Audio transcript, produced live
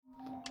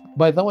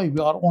By the way, we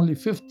are only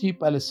 50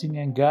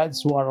 Palestinian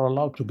guides who are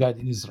allowed to guide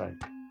in Israel.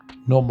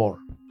 No more.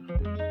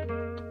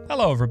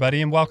 Hello,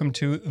 everybody, and welcome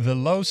to The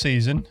Low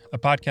Season, a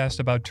podcast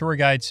about tour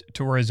guides,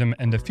 tourism,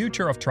 and the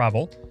future of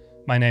travel.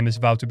 My name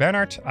is Wouter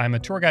Bernhard. I'm a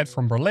tour guide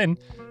from Berlin,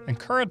 and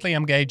currently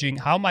I'm gauging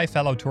how my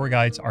fellow tour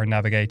guides are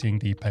navigating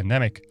the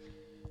pandemic.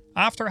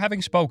 After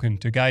having spoken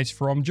to guides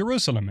from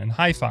Jerusalem and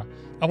Haifa,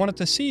 I wanted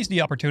to seize the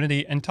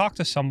opportunity and talk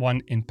to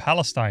someone in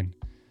Palestine.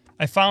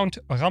 I found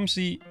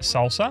Ramzi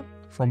Salsa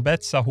from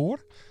Beit Sahour,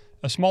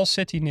 a small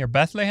city near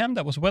Bethlehem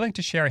that was willing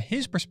to share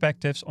his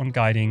perspectives on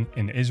guiding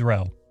in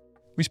Israel.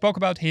 We spoke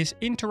about his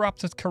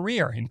interrupted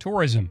career in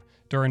tourism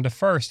during the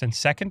first and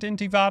second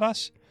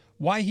intifadas,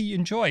 why he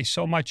enjoys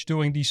so much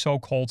doing these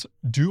so-called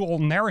dual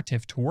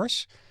narrative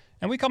tours,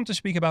 and we come to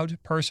speak about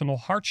personal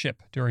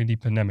hardship during the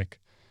pandemic.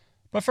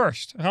 But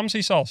first, Ramzi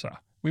Salsa,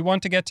 we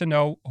want to get to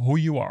know who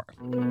you are.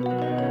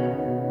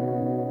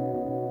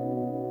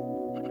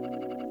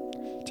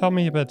 Tell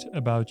me a bit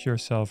about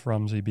yourself,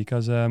 Ramzi,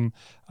 because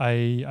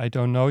I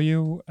don't know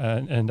you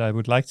and I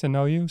would like to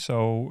know you.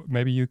 So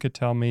maybe you could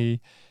tell me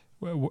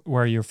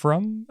where you're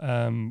from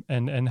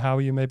and how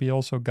you maybe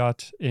also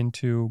got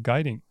into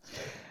guiding.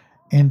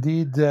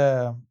 Indeed,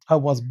 I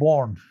was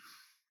born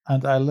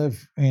and I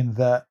live in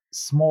the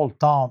small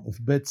town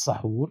of Beit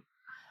Sahour,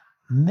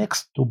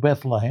 next to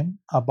Bethlehem,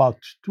 about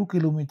 2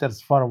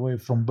 kilometers far away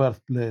from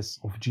birthplace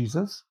of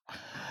Jesus.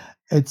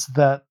 It's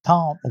the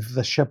town of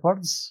the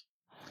shepherds.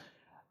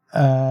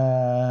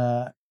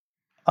 Uh,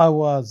 I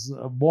was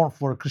born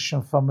for a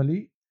Christian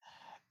family,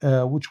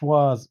 which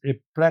was a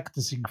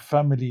practicing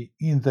family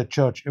in the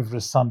church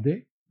every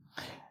Sunday.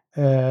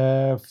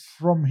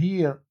 From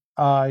here,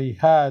 I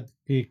had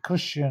a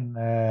Christian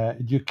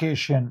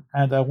education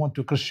and I went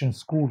to Christian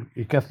school,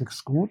 a Catholic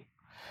school.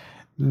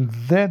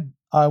 Then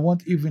I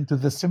went even to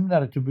the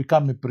seminary to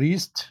become a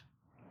priest,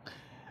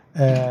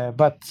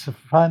 but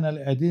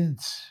finally I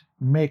didn't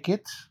make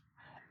it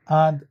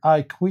and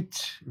I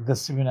quit the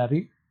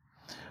seminary.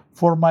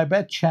 For my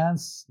bad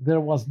chance,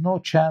 there was no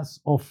chance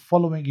of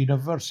following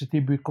university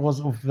because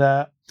of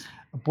the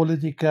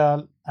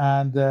political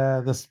and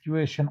the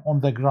situation on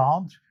the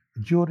ground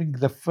during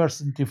the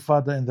first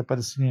intifada in the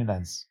Palestinian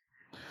lands.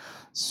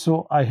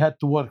 So I had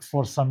to work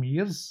for some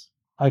years.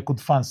 I could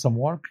find some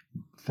work,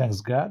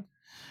 thanks God.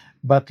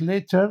 But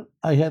later,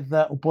 I had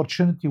the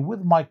opportunity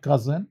with my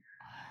cousin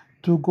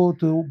to go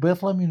to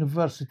Bethlehem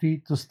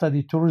University to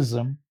study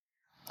tourism.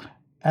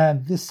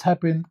 And this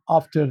happened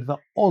after the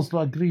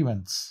Oslo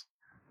agreements.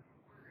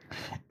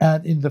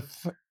 And in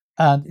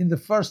the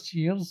first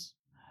years,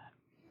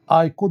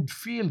 I could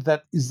feel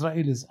that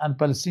Israelis and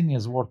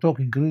Palestinians were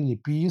talking really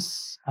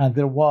peace, and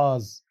there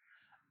was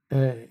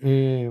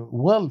a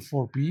will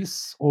for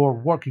peace or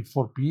working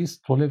for peace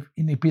to live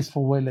in a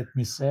peaceful way, let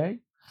me say.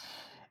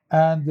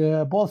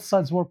 And both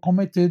sides were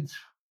committed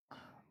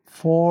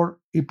for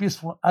a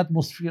peaceful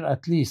atmosphere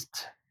at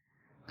least.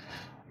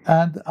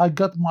 And I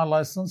got my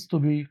license to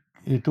be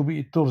a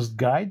tourist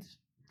guide,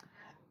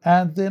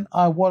 and then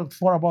I worked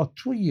for about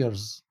 2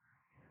 years.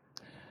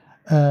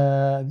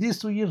 These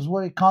 2 years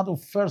were a kind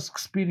of first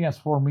experience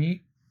for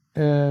me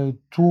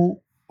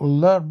to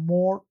learn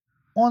more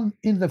on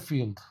in the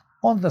field,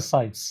 on the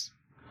sites,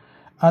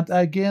 and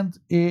I gained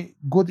a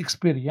good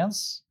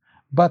experience.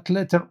 But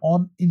later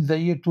on, in the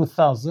year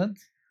 2000,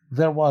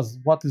 there was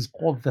what is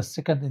called the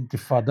Second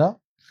Intifada,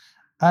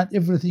 and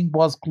everything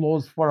was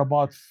closed for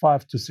about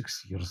 5 to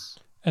 6 years.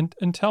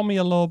 And tell me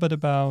a little bit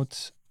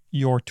about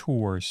your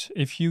tours.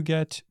 If you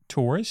get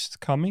tourists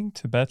coming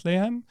to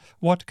Bethlehem,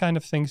 what kind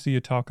of things do you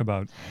talk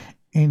about?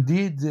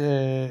 Indeed,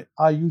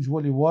 I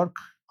usually work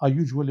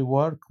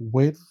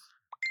with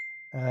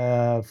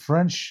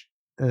French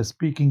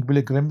speaking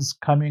pilgrims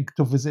coming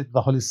to visit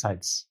the holy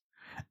sites.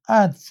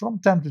 And from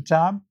time to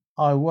time,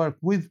 I work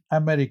with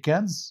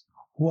Americans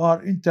who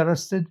are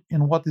interested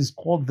in what is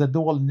called the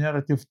dual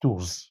narrative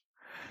tours.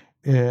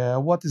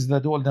 What is the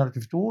dual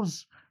narrative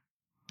tours?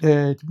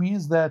 It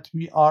means that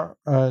we are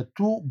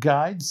two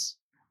guides,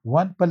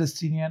 one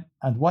Palestinian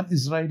and one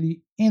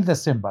Israeli, in the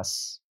same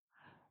bus,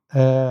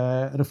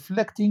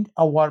 reflecting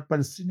our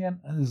Palestinian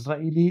and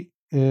Israeli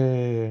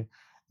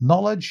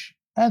knowledge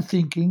and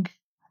thinking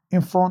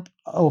in front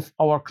of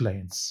our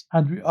clients.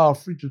 And we are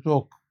free to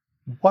talk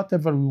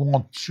whatever we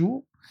want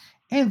to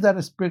in the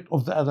respect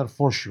of the other,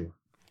 for sure.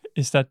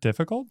 Is that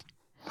difficult?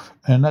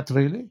 Not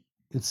really.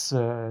 It's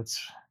I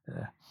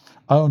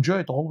enjoy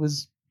it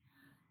always.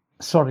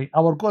 Sorry,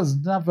 our goal is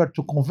never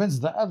to convince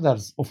the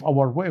others of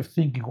our way of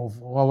thinking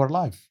of our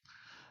life.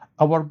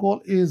 Our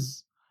goal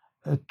is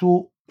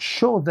to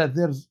show that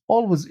there's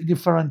always a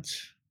different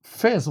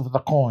face of the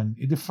coin,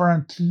 a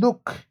different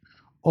look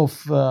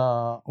of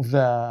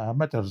the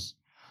matters.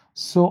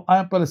 So I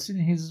am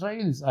Palestinian, he's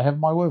Israelis. I have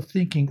my way of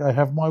thinking. I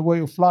have my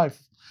way of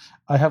life.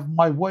 I have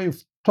my way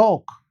of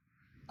talk,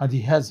 and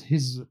he has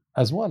his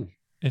as well.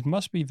 It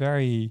must be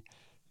very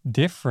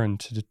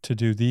different to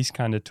do these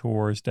kind of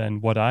tours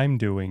than what I'm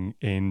doing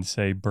in,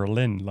 say,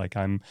 Berlin. Like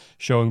I'm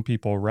showing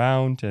people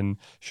around and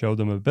show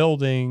them a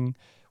building.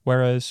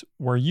 Whereas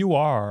where you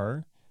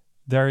are,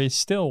 there is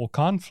still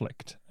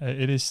conflict.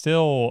 It is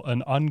still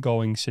an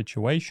ongoing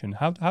situation.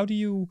 How do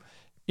you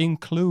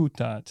include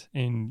that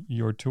in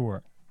your tour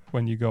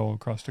when you go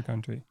across the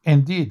country?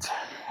 Indeed,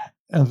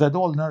 and the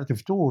dual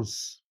narrative tours,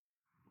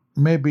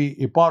 maybe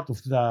a part of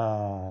the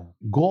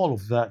goal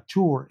of the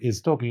tour is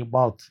talking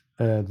about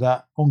the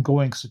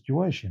ongoing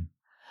situation,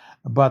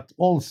 but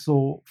also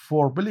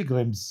for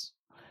pilgrims,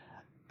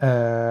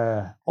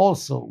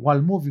 also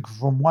while moving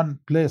from one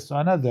place to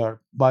another,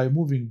 by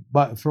moving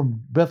from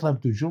Bethlehem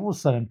to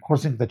Jerusalem,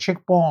 crossing the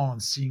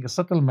checkpoints, seeing a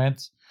settlement,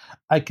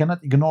 I cannot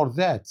ignore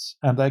that.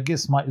 And I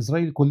guess my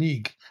Israeli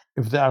colleague,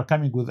 if they are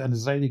coming with an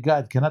Israeli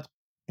guide, cannot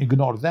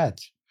ignore that.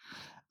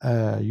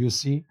 You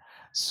see,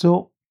 so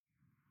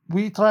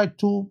we try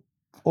to,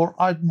 or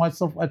I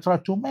myself, I try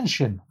to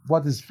mention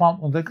what is found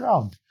on the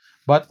ground,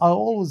 but I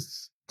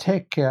always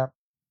take care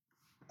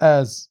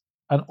as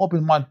an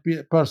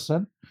open-minded person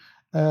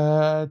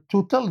to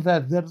tell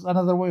that there's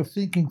another way of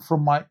thinking from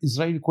my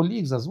Israeli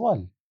colleagues as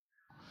well.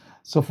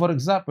 So, for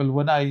example,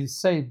 when I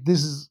say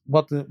this is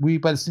what we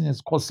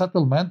Palestinians call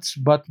settlement,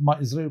 but my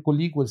Israeli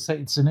colleague will say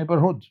it's a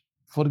neighborhood,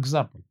 for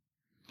example.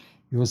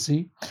 You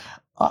see,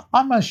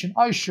 I mention,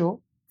 I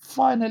show,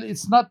 finally,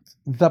 it's not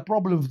the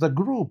problem of the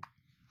group.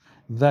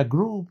 The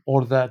group or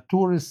the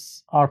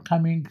tourists are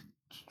coming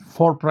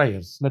for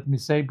prayers, let me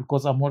say,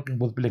 because I'm working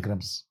with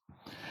pilgrims.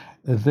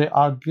 They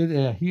are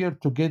here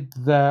to get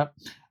the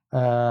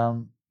um,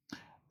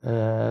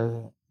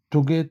 to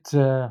get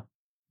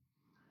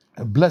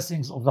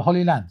blessings of the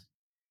Holy Land.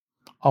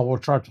 I will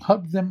try to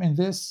help them in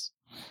this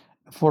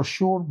for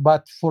sure,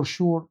 but for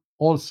sure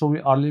also we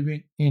are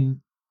living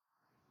in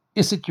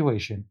a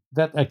situation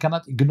that I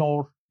cannot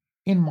ignore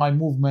in my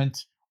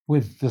movement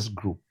with this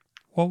group.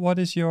 What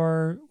is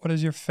your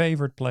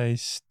favorite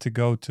place to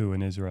go to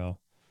in Israel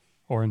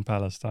or in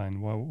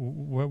Palestine? Well,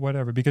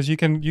 whatever, because you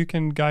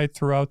can guide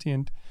throughout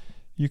the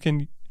you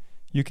can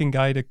you can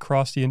guide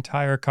across the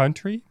entire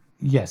country.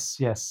 Yes,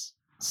 yes.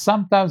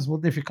 Sometimes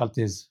with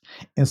difficulties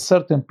in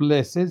certain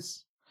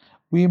places,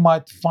 we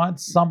might find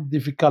some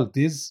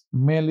difficulties,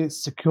 mainly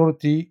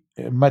security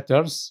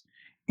matters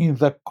in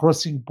the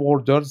crossing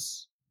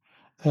borders.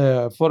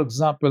 For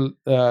example,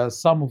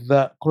 some of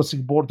the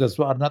crossing borders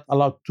we are not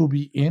allowed to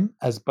be in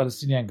as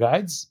Palestinian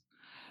guides.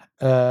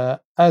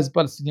 As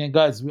Palestinian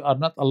guides, we are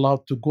not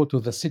allowed to go to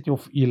the city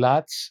of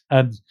Eilat,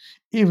 and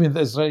even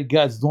the Israeli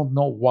guides don't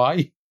know why.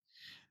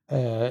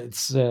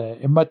 It's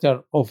a matter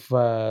of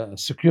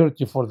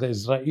security for the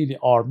Israeli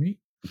army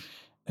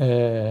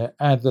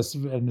and the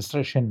civil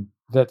administration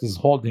that is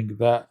holding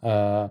the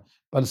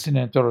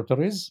Palestinian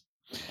territories.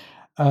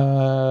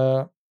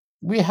 Uh,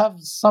 we have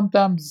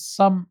sometimes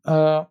some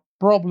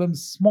problems,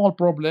 small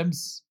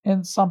problems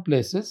in some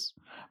places,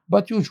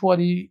 but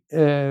usually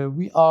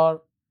we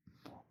are,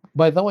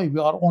 by the way, we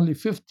are only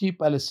 50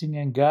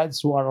 Palestinian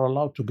guides who are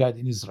allowed to guide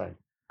in Israel,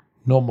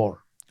 no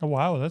more. Oh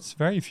wow, that's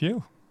very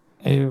few.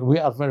 We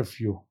are very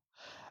few.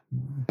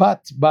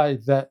 But by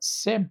the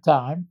same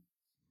time,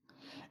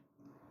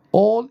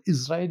 all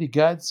Israeli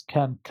guides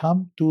can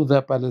come to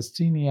the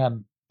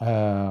Palestinian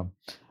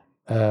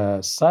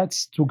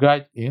sites to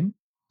guide in,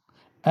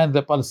 and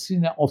the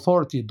Palestinian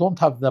Authority don't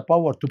have the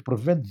power to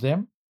prevent them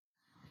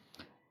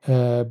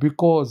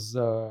because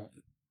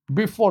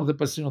before the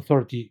Palestinian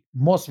Authority,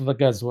 most of the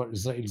guides were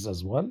Israelis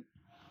as well,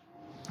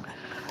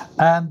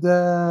 and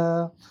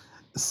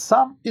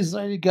some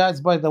Israeli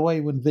guides, by the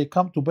way, when they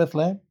come to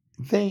Bethlehem,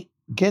 they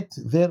get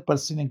their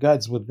Palestinian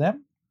guides with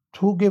them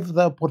to give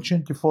the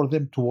opportunity for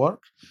them to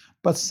work,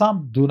 but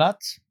some do not.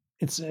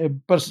 It's a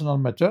personal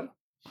matter,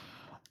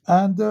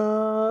 and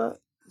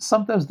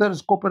sometimes there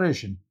is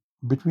cooperation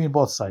between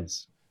both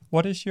sides.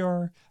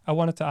 I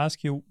wanted to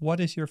ask you, what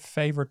is your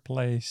favorite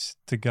place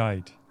to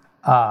guide?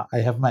 I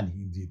have many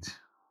indeed.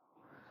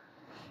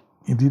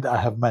 Indeed, I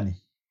have many.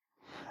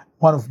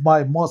 One of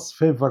my most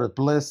favorite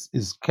places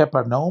is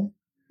Capernaum,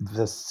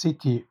 the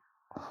city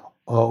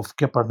of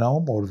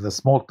Capernaum, or the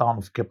small town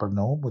of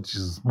Capernaum, which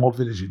is a small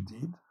village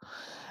indeed.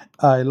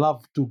 I love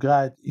to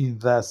guide in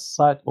the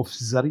site of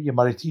Caesarea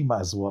Maritima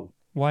as well.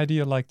 Why do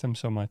you like them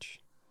so much?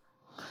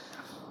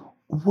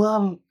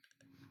 Well,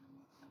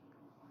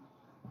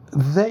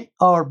 they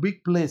are big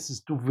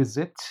places to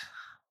visit,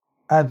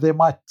 and they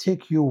might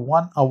take you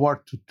 1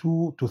 hour to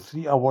 2 to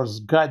 3 hours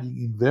guiding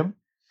in them,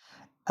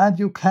 and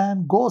you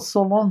can go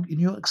so long in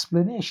your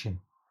explanation.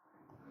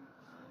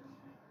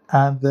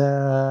 And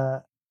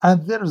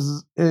there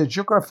is a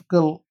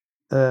geographical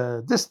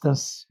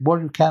distance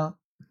where you can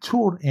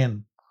tour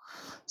in.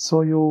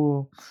 So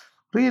you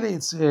really,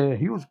 it's a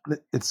huge.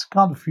 It's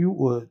kind of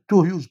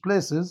two huge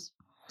places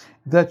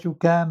that you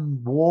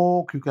can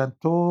walk, you can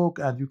talk,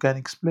 and you can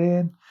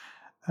explain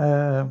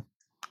uh,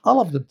 all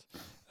of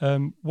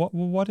them.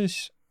 What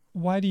is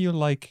why do you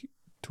like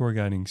tour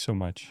guiding so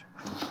much?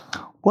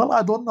 Well,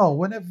 I don't know.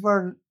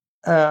 Whenever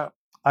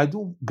I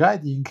do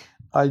guiding,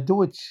 I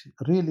do it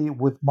really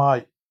with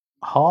my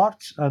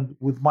heart and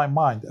with my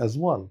mind as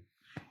well.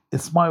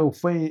 It's my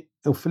way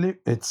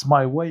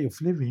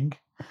of living,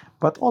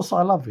 but also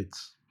I love it.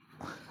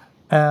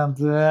 And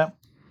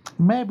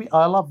maybe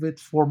I love it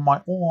for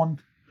my own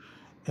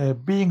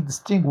being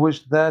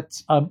distinguished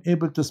that I'm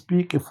able to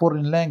speak a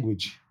foreign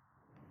language.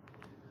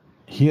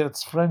 Here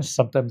it's French,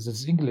 sometimes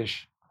it's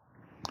English.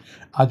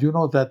 And you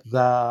know that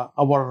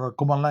our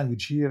common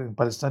language here in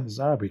Palestine is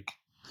Arabic.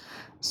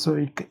 So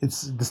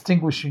it's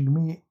distinguishing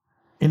me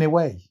in a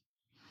way.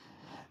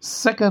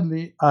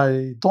 Secondly,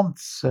 I don't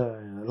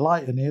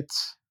lie in it,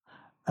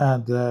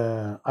 and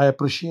I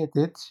appreciate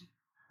it.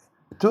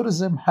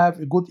 Tourism have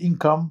a good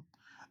income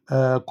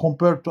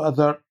compared to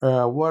other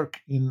work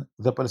in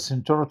the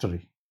Palestinian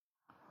territory.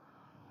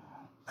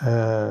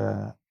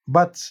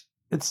 But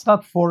it's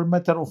not for a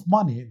matter of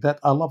money that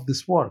I love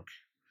this work.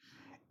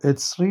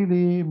 It's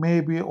really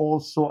maybe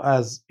also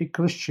as a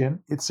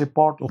Christian, it's a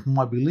part of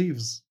my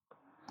beliefs.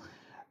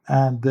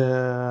 And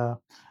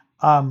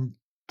I'm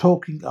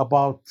talking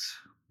about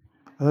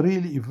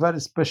really a very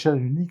special,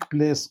 unique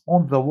place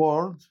on the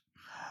world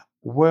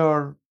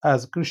where,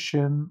 as a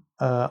Christian,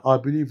 I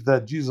believe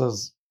that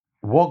Jesus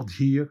walked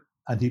here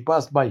and he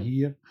passed by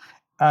here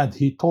and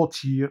he taught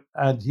here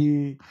and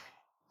he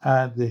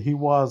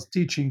was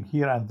teaching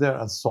here and there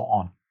and so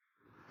on.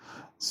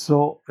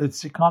 So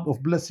it's a kind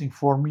of blessing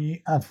for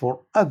me and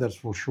for others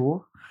for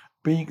sure,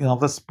 being on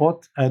the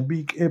spot and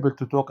being able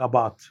to talk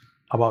about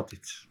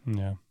it.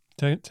 Yeah.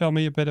 Tell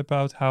me a bit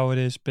about how it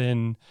has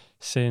been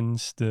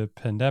since the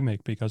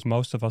pandemic, because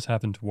most of us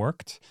haven't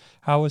worked.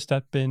 How has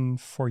that been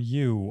for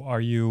you?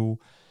 Are you,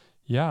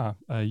 yeah,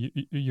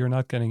 you're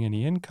not getting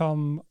any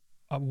income?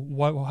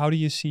 How do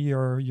you see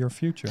your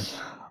future?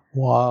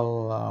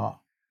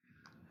 Well,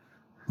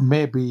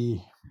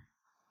 maybe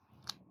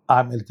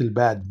I'm a little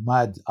bad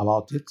mad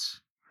about it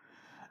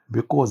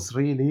because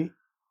really,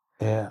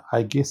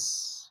 I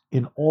guess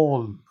in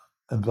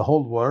the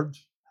whole world,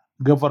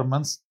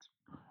 governments,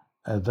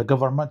 the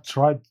government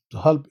tried to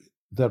help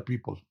their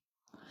people,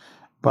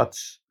 but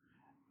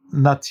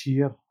not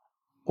here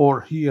or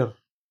here.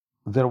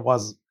 There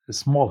was a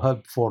small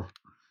help for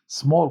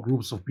small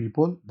groups of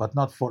people, but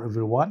not for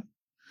everyone.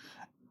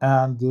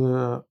 And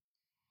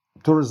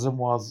tourism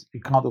was a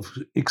kind of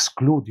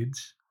excluded,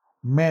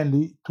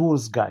 mainly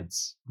tourist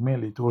guides.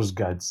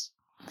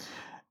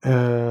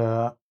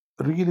 Uh,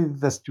 Really,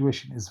 the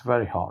situation is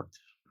very hard.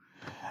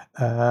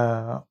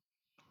 Uh,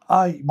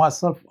 I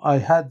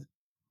had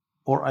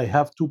or I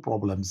have two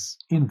problems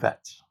in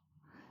that.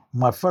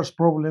 My first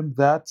problem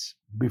that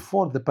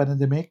before the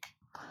pandemic,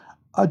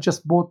 I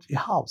just bought a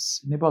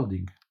house in a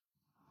building.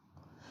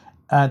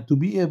 And to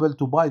be able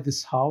to buy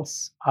this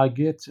house, I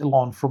get a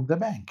loan from the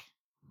bank.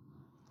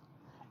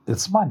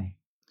 It's money.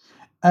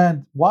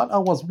 And while I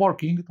was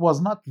working, it was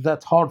not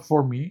that hard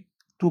for me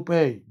to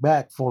pay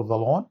back for the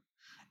loan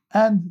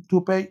and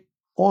to pay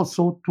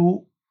also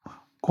to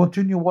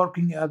continue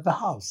working at the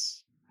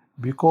house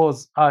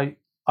because I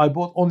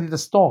bought only the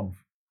stone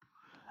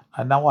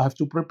and now I have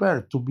to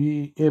prepare to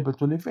be able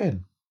to live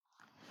in.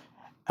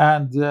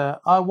 And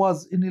I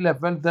was in a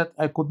level that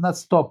I could not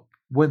stop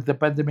when the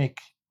pandemic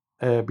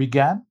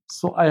began,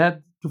 so I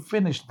had to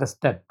finish the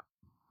step,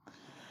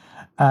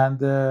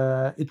 and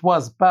it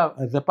was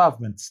the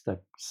pavement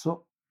step.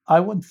 So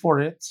I went for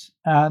it,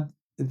 and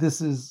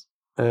this is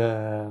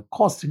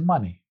costing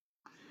money,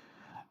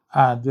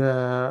 and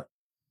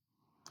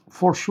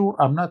for sure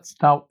I'm not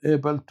now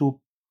able to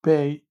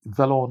pay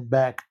the loan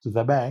back to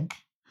the bank,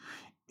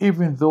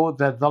 even though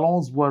that the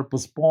loans were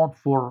postponed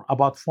for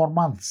about 4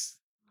 months.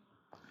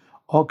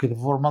 Okay, the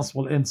 4 months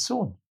will end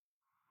soon.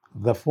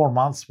 The 4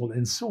 months will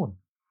end soon,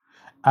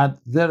 and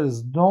there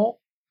is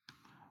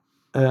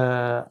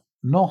uh,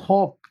 no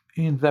hope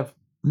in the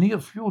near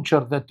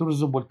future that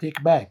tourism will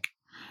take back.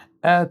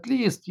 At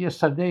least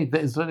yesterday, the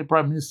Israeli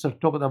Prime Minister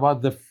talked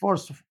about the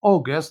 1st of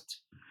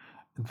August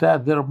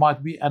that there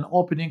might be an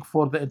opening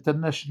for the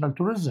international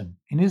tourism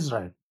in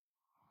Israel.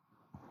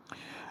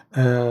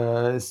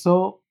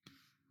 So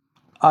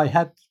I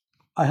had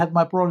I had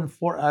my problem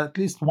for at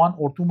least 1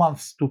 or 2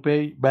 months to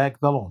pay back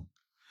the loan.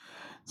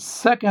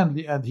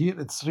 Secondly, and here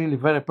it's really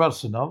very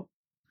personal,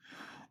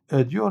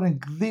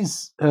 during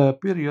this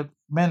period,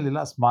 mainly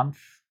last month,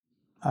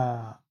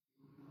 uh,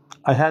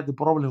 I had a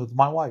problem with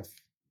my wife.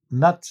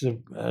 Not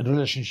a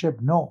relationship,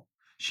 no.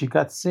 She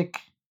got sick,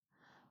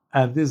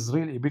 and this is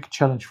really a big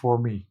challenge for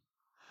me.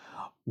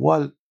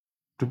 Well,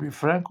 to be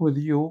frank with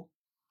you,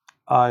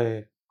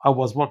 I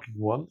was working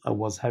well. I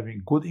was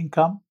having good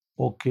income.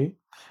 Okay,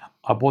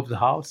 I bought the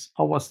house.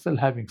 I was still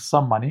having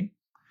some money.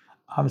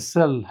 I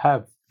still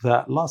have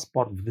the last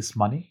part of this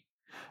money,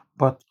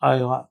 but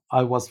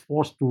I was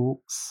forced to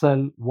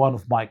sell one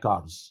of my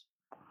cars.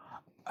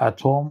 At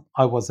home,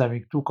 I was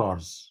having two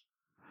cars,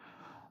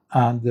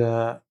 and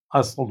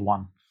I sold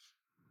one.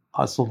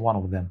 I sold one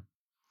of them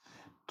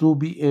to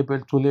be able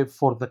to live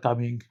for the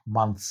coming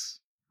months.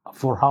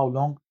 For how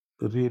long?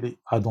 Really,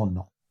 I don't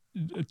know.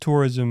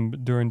 Tourism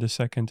during the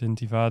second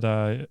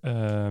Intifada,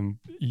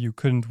 you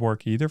couldn't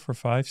work either for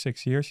 5,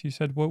 6 years. You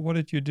said, what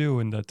did you do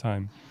in that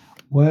time?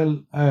 Well,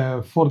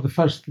 for the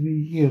first 3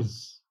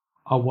 years,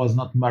 I was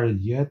not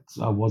married yet.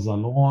 I was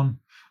alone.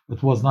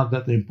 It was not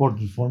that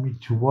important for me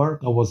to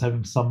work. I was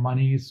having some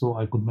money, so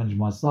I could manage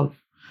myself.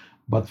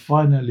 But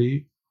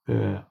finally,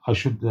 I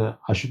should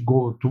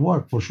go to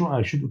work for sure.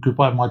 I should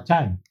occupy my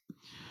time.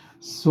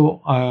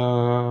 So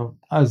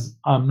as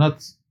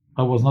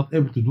I was not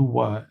able to do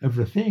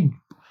everything.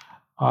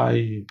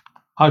 I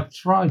I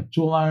tried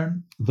to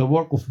learn the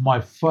work of my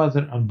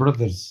father and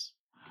brothers,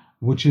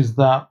 which is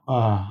the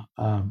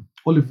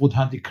olive wood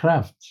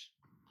handicraft.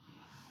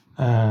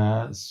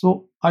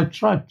 So I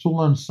tried to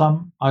learn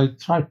some. I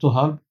tried to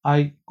help.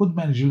 I could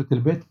manage a little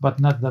bit, but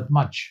not that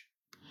much.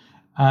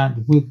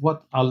 And with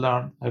what I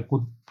learned, I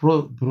could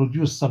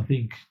produce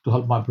something to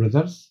help my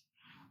brothers.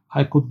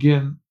 I could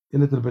gain a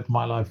little bit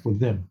my life with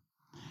them.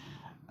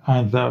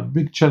 And the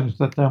big challenge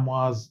that time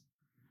was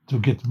to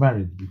get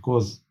married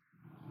because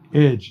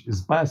age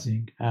is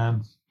passing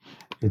and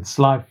it's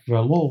like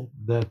a law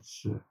that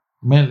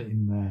mainly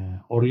in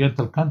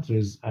Oriental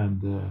countries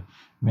and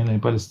mainly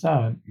in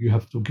Palestine, you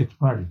have to get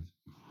married.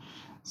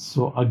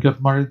 So I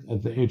got married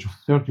at the age of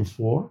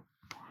 34,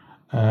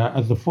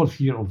 at the fourth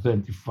year of the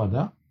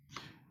Intifada.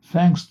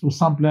 Thanks to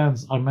some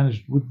plans I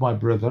managed with my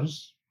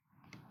brothers,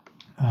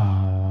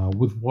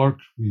 with work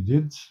we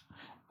did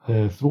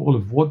through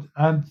Olive Wood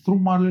and through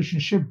my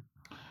relationship.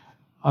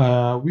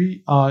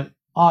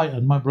 I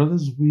and my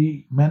brothers,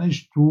 we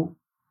managed to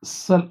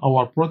sell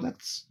our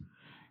products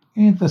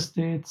in the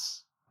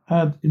States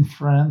and in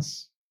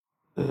France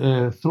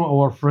through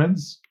our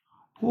friends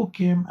who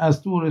came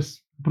as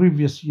tourists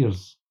previous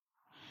years.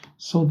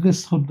 So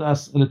this helped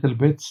us a little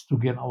bit to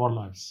gain our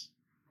lives.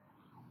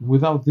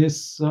 Without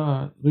this,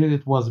 really,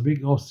 it was a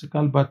big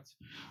obstacle, but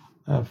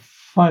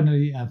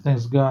finally, and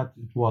thanks God,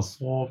 it was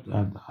solved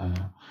and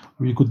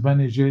we could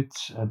manage it.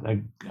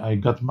 And I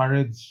got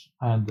married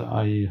and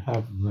I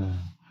have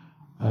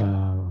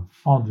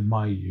founded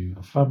my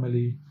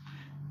family.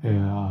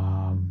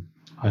 Um,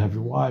 I have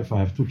a wife, I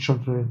have two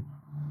children,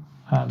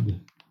 and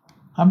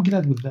I'm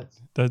glad with that.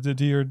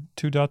 Do your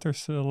two daughters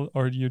still,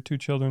 or your two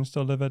children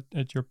still live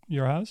at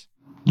your house?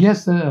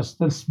 Yes, they are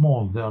still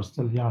small, they are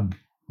still young.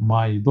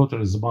 My daughter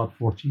is about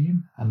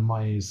 14 and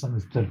my son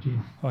is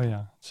 13. Oh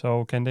yeah.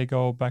 So can they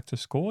go back to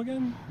school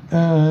again?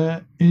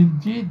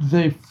 Indeed,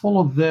 they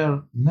followed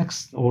their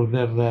next or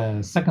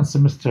their second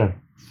semester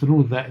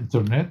through the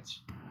internet.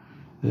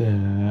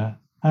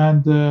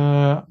 And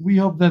we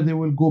hope that they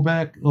will go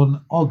back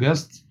on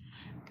August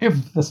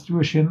if the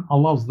situation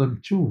allows them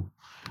to.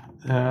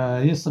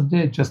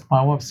 Yesterday, just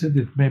my wife said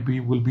that maybe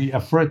we'll be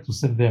afraid to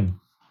send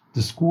them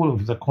to school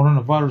if the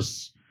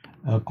coronavirus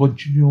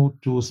continue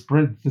to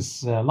spread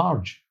this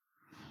large.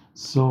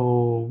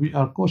 So we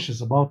are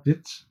cautious about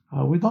it.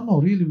 We don't know,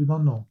 really, we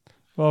don't know.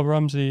 Well,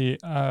 Ramzi,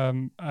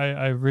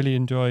 I really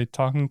enjoyed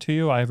talking to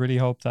you. I really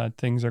hope that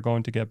things are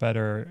going to get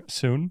better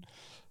soon.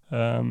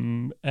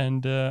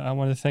 And I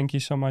want to thank you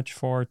so much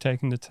for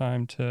taking the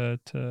time to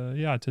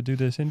do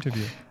this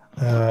interview.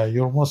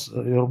 You're most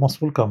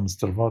welcome,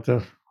 Mr.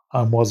 Walter.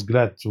 I was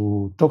glad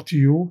to talk to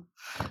you,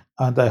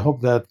 and I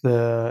hope that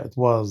it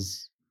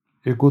was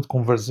a good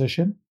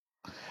conversation.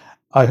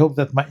 I hope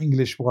that my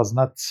English was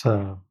not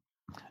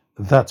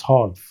that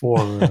hard for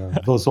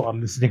those who are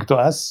listening to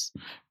us,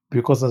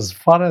 because as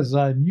far as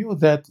I knew,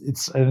 that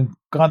it's a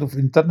kind of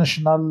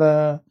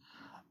international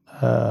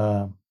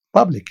uh,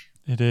 public.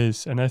 It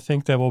is, and I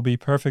think they will be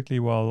perfectly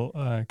well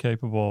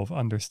capable of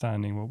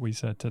understanding what we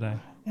said today.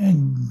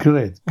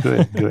 Great,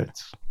 great,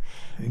 great,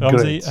 Ramzi,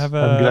 great. I'm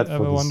glad have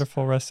for a this.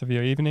 wonderful rest of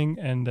your evening,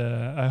 and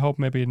I hope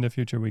maybe in the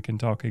future we can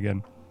talk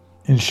again.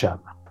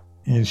 Inshallah.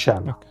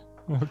 Inshallah.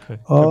 Okay.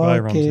 Goodbye,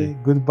 Okay.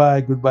 Ramzi.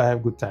 Goodbye. Goodbye. Have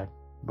a good time.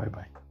 Bye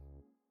bye.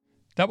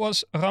 That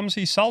was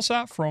Ramzi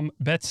Salsa from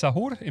Beit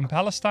Sahour in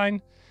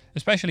Palestine.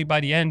 Especially by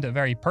the end, a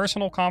very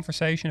personal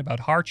conversation about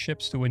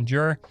hardships to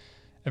endure.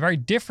 A very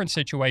different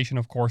situation,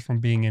 of course, from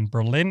being in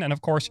Berlin. And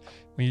of course,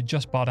 when you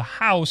just bought a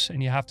house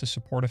and you have to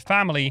support a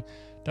family,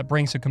 that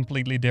brings a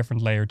completely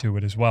different layer to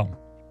it as well.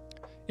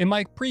 In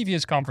my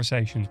previous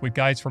conversations with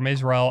guides from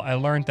Israel, I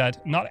learned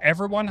that not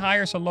everyone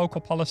hires a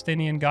local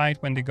Palestinian guide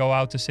when they go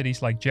out to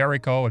cities like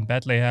Jericho and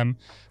Bethlehem,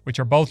 which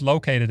are both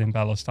located in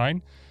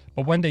Palestine.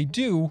 But when they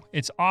do,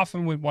 it's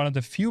often with one of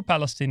the few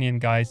Palestinian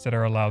guides that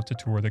are allowed to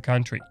tour the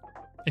country.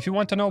 If you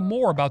want to know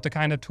more about the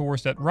kind of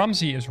tours that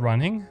Ramzi is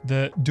running,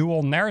 the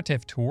dual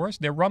narrative tours,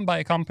 they're run by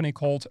a company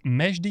called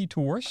Mejdi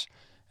Tours,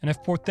 and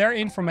I've put their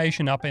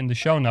information up in the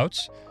show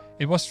notes.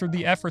 It was through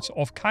the efforts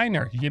of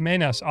Kainer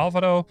Jimenez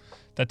Alvaro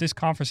that this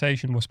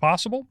conversation was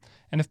possible,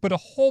 and I've put a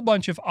whole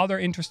bunch of other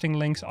interesting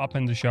links up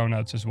in the show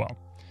notes as well.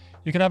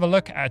 You can have a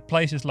look at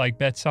places like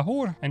Bet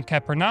Sahour and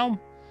Capernaum,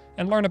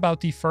 and learn about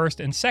the first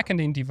and second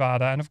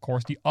Intifada and of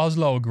course the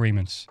Oslo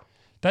agreements.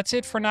 That's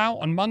it for now.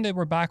 On Monday,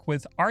 we're back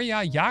with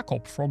Arya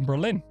Jacob from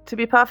Berlin. To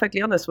be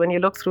perfectly honest, when you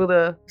look through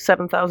the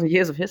 7,000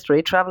 years of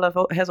history,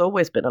 travel has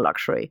always been a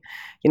luxury.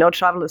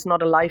 Travel is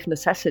not a life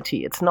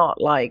necessity. It's not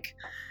like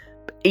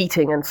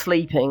eating and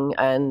sleeping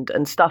and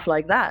stuff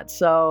like that.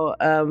 So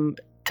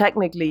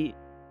technically,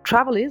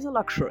 travel is a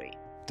luxury.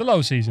 The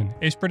Low Season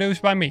is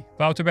produced by me,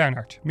 Wouter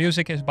Bernhard.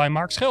 Music is by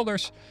Mark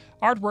Schilders.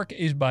 Artwork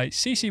is by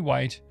CC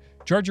White.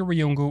 Giorgio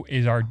Riungu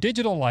is our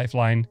digital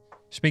lifeline.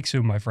 Speak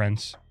soon, my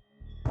friends.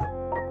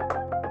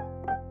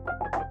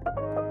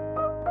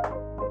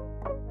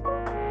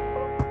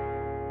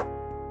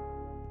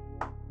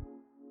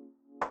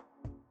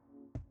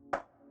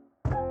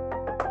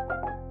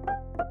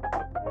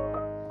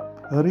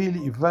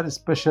 really a very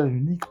special,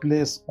 unique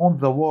place on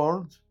the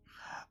world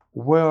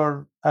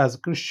where, as a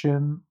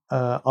Christian,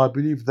 I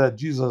believe that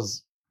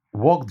Jesus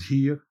walked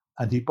here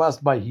and he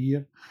passed by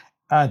here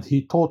and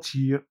he taught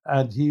here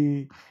and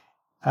he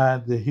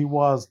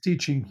was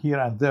teaching here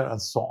and there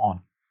and so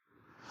on.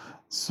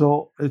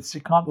 So it's a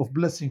kind of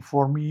blessing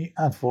for me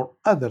and for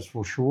others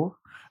for sure,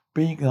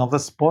 being on the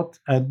spot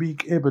and being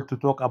able to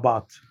talk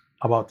about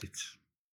it.